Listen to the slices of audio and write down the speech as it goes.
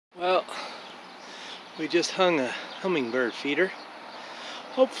We just hung a hummingbird feeder.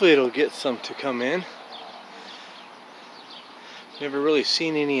 Hopefully it'll get some to come in. Never really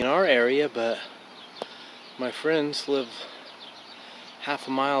seen any in our area, but my friends live half a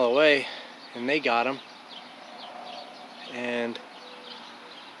mile away and they got them. And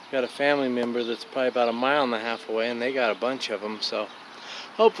got a family member that's probably about a mile and a half away and they got a bunch of them, so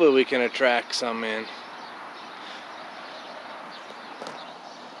hopefully we can attract some in.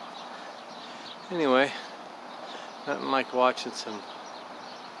 Anyway, nothing like watching some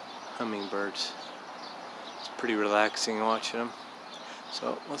hummingbirds. It's pretty relaxing watching them.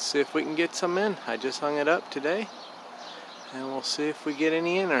 So let's see if we can get some in. I just hung it up today and we'll see if we get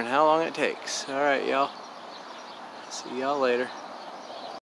any in and how long it takes. Alright y'all, see y'all later.